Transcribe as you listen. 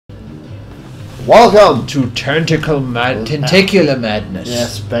Welcome to Tentacular Madness.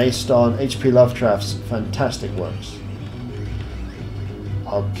 Yes, based on H.P Lovecraft's fantastic works.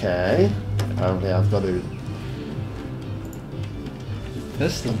 Okay, apparently I've got to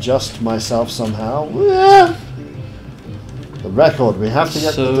adjust myself somehow. The record, we have to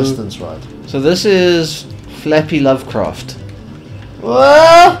get the distance right. So this is Flappy Lovecraft.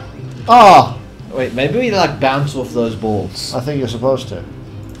 Ah! Wait, maybe we like bounce off those balls. I think you're supposed to.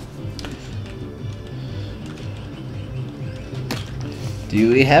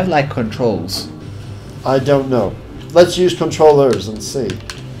 Do we have like controls? I don't know. Let's use controllers and see.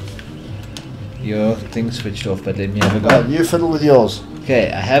 Your thing switched off, but let me have a go. You fiddle with yours. Okay,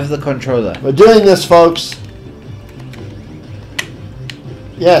 I have the controller. We're doing this, folks.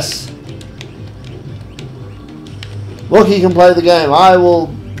 Yes. Wookiee can play the game. I will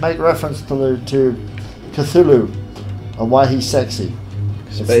make reference to Cthulhu and why he's sexy.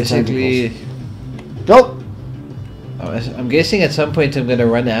 So basically... Go! I'm guessing at some point I'm going to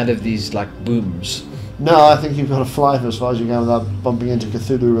run out of these like booms. No, I think you've got to fly for as far as you can without bumping into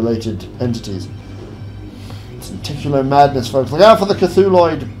Cthulhu-related entities. Tentacular Madness, folks. Look out for the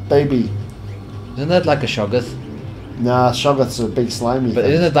Cthulhuoid baby. Isn't that like a Shoggoth? Nah, Shoggoth's a big slimy But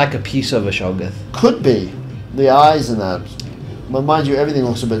thing. isn't it like a piece of a Shoggoth? Could be. The eyes and that. But mind you, everything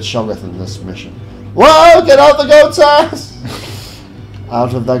looks a bit Shoggoth in this mission. Whoa! Get out the goat's ass!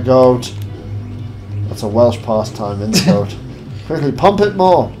 Out of the goat. That's a Welsh pastime in the goat. Quickly, pump it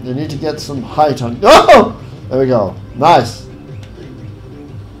more. You need to get some height on... Oh! There we go. Nice.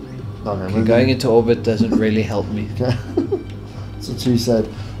 Okay, Going into orbit doesn't really help me. Okay. That's what she said.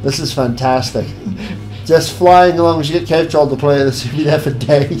 This is fantastic. Just flying along. We should get Cave Troll to play this. We'll be there for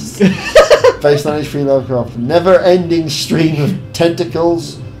days. Based on H.P Lovecraft. Never-ending stream of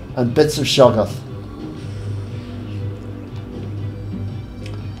tentacles and bits of Shoggoth.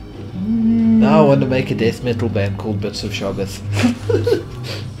 Now I want to make a death metal band called Bits of Shoggoth.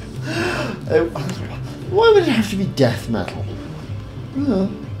 Why would it have to be death metal?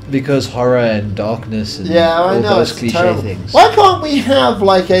 Because horror and darkness and I know, those it's cliche terrible. things. Why can't we have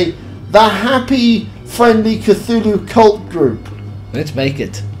like the happy, friendly Cthulhu cult group? Let's make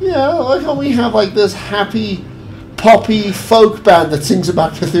it. Yeah, why can't we have like this happy, poppy folk band that sings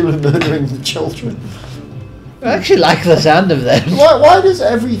about Cthulhu murdering the children? I actually like the sound of that. Why does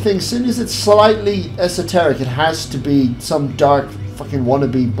everything, as soon as it's slightly esoteric, it has to be some dark fucking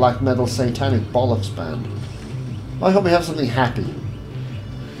wannabe black metal satanic bollocks band? Why can't we have something happy?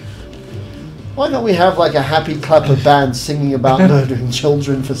 Why can't we have like a happy clapper band singing about murdering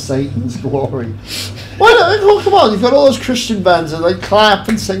children for Satan's glory? Why not? Oh, come on, you've got all those Christian bands that like clap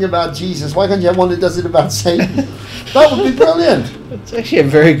and sing about Jesus. Why can't you have one that does it about Satan? That would be brilliant. It's actually a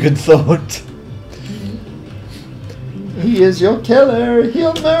very good thought. He is your killer.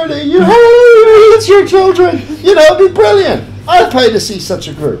 He'll murder you. Hallelujah, it's your children. You know, it'd be brilliant. I'd pay to see such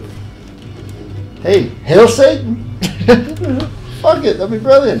a group. Hey, hail Satan. Fuck it, that'd be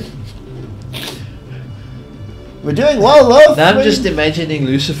brilliant. We're doing well, love. Now I'm just imagining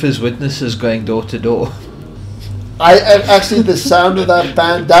Lucifer's Witnesses going door to door. I actually, the sound of that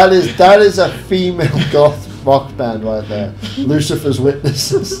band, that is a female goth rock band right there. Lucifer's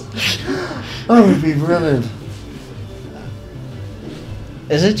Witnesses. Oh, it would be brilliant.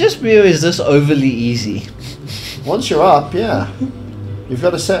 Is it just me or is this overly easy? Once you're up, yeah. You've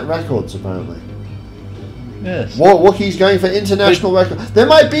got to set records, apparently. Yes. Wookiee's going for international record. There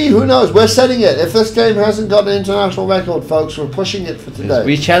might be, who knows? We're setting it. If this game hasn't got an international record, folks, we're pushing it for today. Yes,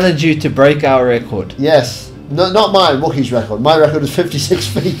 we challenge you to break our record. Yes. No, not mine, Wookiee's record. My record is 56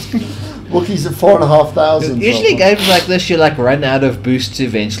 feet. Wookiee's at 4,500. Usually games like this, you like run out of boosts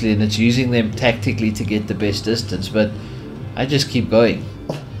eventually, and it's using them tactically to get the best distance, but I just keep going.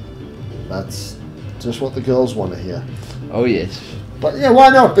 That's just what the girls want to hear. Oh yes. But yeah, why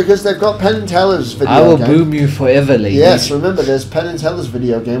not? Because they've got Penn and Teller's video I will game. boom you forever, ladies. Yes, remember, there's Penn and Teller's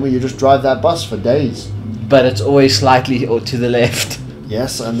video game where you just drive that bus for days. But it's always slightly or to the left.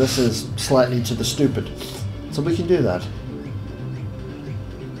 Yes, and this is slightly to the stupid. So we can do that.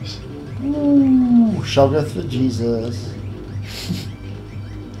 Ooh, Shoggoth for Jesus.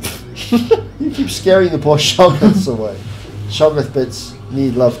 You keep scaring the poor Shoggoths away. Shoggoth bits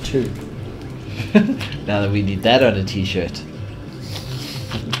need love too. Now that we need that on a t-shirt.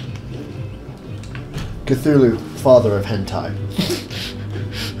 Cthulhu, father of hentai.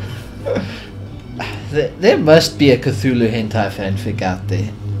 There must be a Cthulhu hentai fanfic out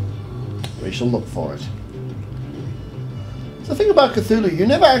there. We shall look for it. The thing about Cthulhu, you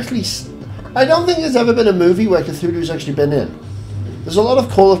never actually... I don't think there's ever been a movie where Cthulhu's actually been in. There's a lot of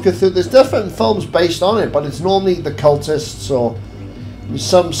Call of Cthulhu. There's different films based on it, but it's normally the cultists or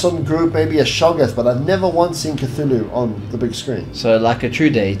Some group, maybe a Shoggoth, but I've never once seen Cthulhu on the big screen. So like a true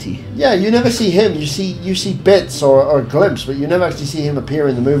deity. Yeah, you never see him. You see bits or a glimpse, but you never actually see him appear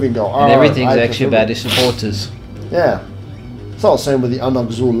in the movie and go, oh, And everything's actually Cthulhu. about his supporters. Yeah. It's all the same with the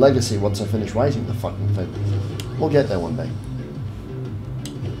Anok-Zul Legacy once I finish writing the fucking thing. We'll get there one day.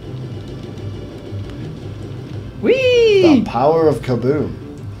 Whee! The Power of Kaboom.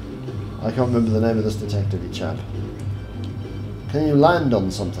 I can't remember the name of this detective-y chap. Can you land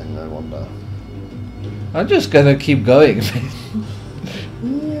on something, I wonder? I'm just gonna keep going.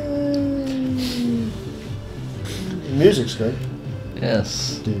 The music's good.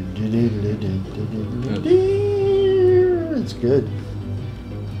 Yes. It's good.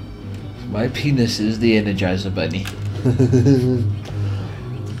 My penis is the Energizer Bunny.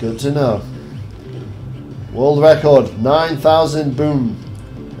 Good to know. World record 9,000 boom.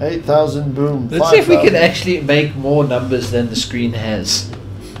 8,000 boom. Let's see if we 5,000. can actually make more numbers than the screen has.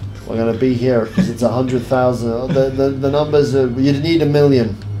 We're going to be here because it's 100,000. The numbers are. You need 1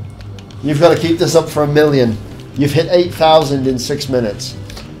 million. You've got to keep this up for 1 million. You've hit 8,000 in 6 minutes.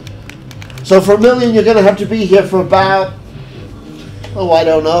 So for 1 million, you're going to have to be here for about, oh, I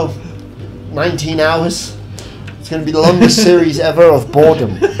don't know, 19 hours. It's going to be the longest series ever of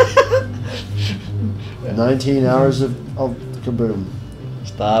boredom. 19 hours of kaboom.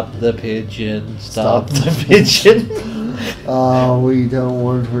 Stop the pigeon. Stop the pigeon. Oh, we don't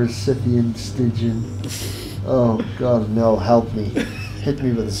want Recipient Stygian. Oh, God, no, help me. Hit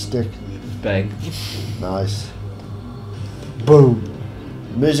me with a stick. Bang. Nice. Boom.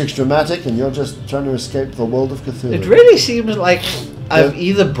 The music's dramatic and you're just trying to escape the world of Cthulhu. It really seems like I've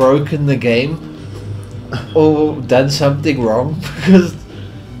either broken the game or done something wrong, because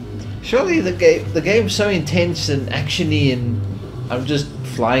surely the game's so intense and actiony and I'm just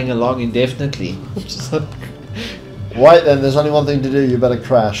flying along indefinitely. Right then, there's only one thing to do. You better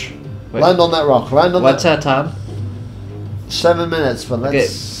crash. Wait. Land on that rock. Land on What's that. our time? 7 minutes, but let's Okay,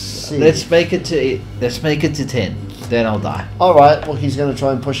 see. Let's make it to 10. Then I'll die. Alright, well, he's going to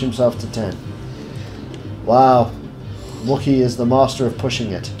try and push himself to 10. Wow. Wookiee is the master of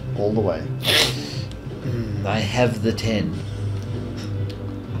pushing it all the way. I have the 10.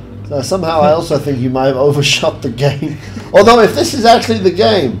 So somehow I also think you might have overshot the game. Although if this is actually the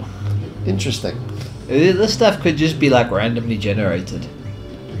game, interesting. This stuff could just be like randomly generated.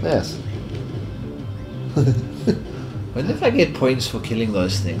 Yes. Wonder if I get points for killing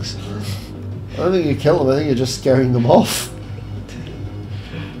those things. I don't think you kill them, I think you're just scaring them off.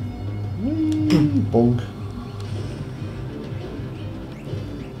 Bonk.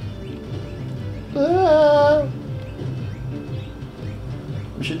 Ah.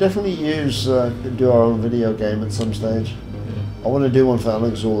 We should definitely do our own video game at some stage. I want to do one for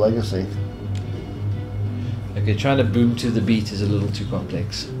Anok-Zul Legacy. Okay, trying to boom to the beat is a little too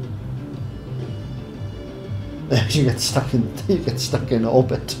complex. You get stuck in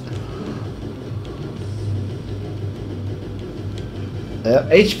orbit.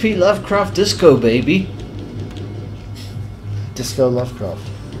 Yep. H.P Lovecraft Disco, baby. Disco Lovecraft.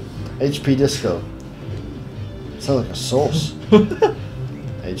 HP Disco. Sounds like a sauce.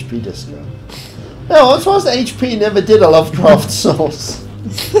 HP Disco. No, I'm surprised HP never did a Lovecraft sauce.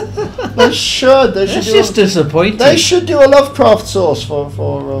 They should. They should. That's just disappointing. They should do a Lovecraft sauce for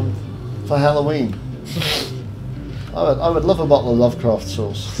Halloween. I would love a bottle of Lovecraft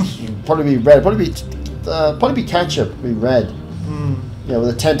sauce. Probably be red. Probably be ketchup. Be red. Yeah, with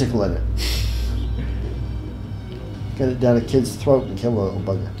a tentacle in it. Get it down a kid's throat and kill the little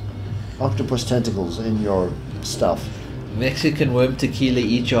bugger. Octopus tentacles in your stuff. Mexican worm tequila,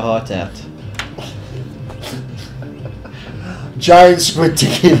 eat your heart out. Giant squid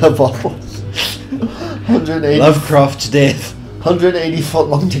tequila bottles. 180. Lovecraft's death. 180 foot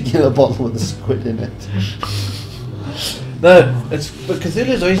long tequila bottle with a squid in it. No, it's but Cthulhu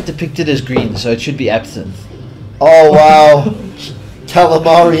is always depicted as green, so it should be absinthe. Oh wow.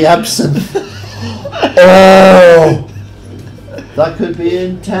 Calamari absinthe. Oh, that could be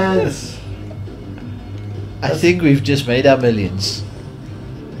intense. I think we've just made our millions.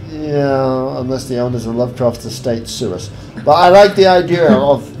 Yeah, unless the owners of Lovecraft's estate sue us. But I like the idea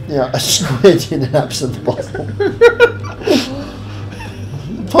of a squid in an absinthe bottle.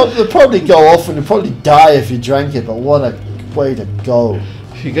 They'll probably go off and you'll probably die if you drank it, but what a way to go.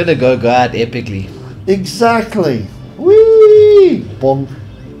 If you're gonna go out epically. Exactly. Whee! Bonk.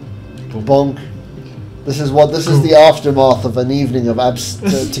 Bonk. This is the aftermath of an evening of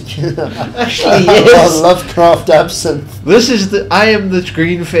tequila. Actually, yes. Lovecraft absinthe. This is I am the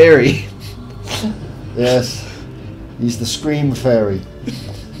Green Fairy. Yes. He's the Scream Fairy.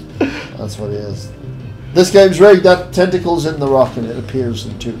 That's what he is. This game's rigged. That tentacle's in the rock and it appears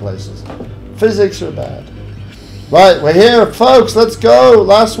in 2 places. Physics are bad. Right, we're here, folks. Let's go.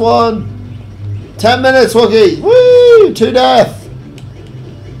 Last one. 10 minutes, Wookiee. Woo! To death.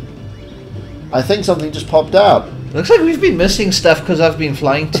 I think something just popped out. Looks like we've been missing stuff because I've been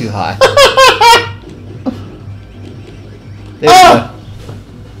flying too high. There we go.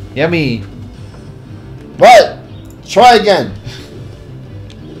 Yummy. Right. Try again.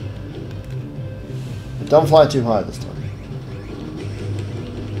 Don't fly too high this time.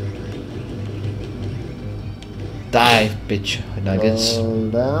 Die, bitch nuggets. Roll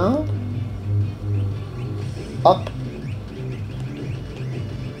down. Up.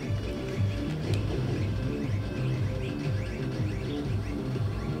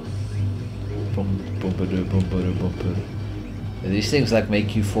 These things like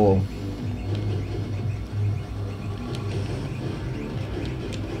make you fall.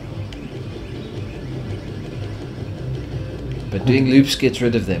 But doing loops gets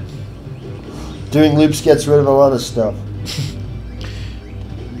rid of them. Doing loops gets rid of a lot of stuff.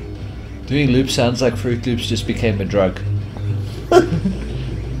 Doing loops sounds like Fruit Loops just became a drug.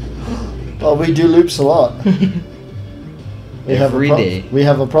 Well, we do loops a lot. Every day. We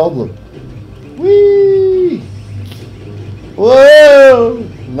have a problem. Whee! Whoa!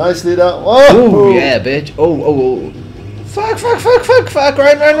 Nicely done. Whoa! Oh yeah, bitch. Oh. Fuck.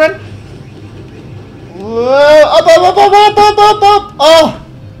 Run. Whoa! Up. Oh!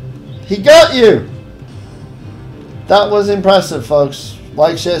 He got you! That was impressive, folks.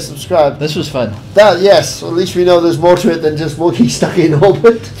 Like, share, subscribe. This was fun. Yes. At least we know there's more to it than just Wookiee stuck in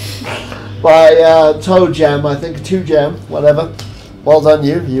orbit. By Toe Jam, I think. 2 Jam, whatever. Well done,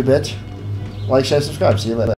 you bitch. Like, share, subscribe. See you later.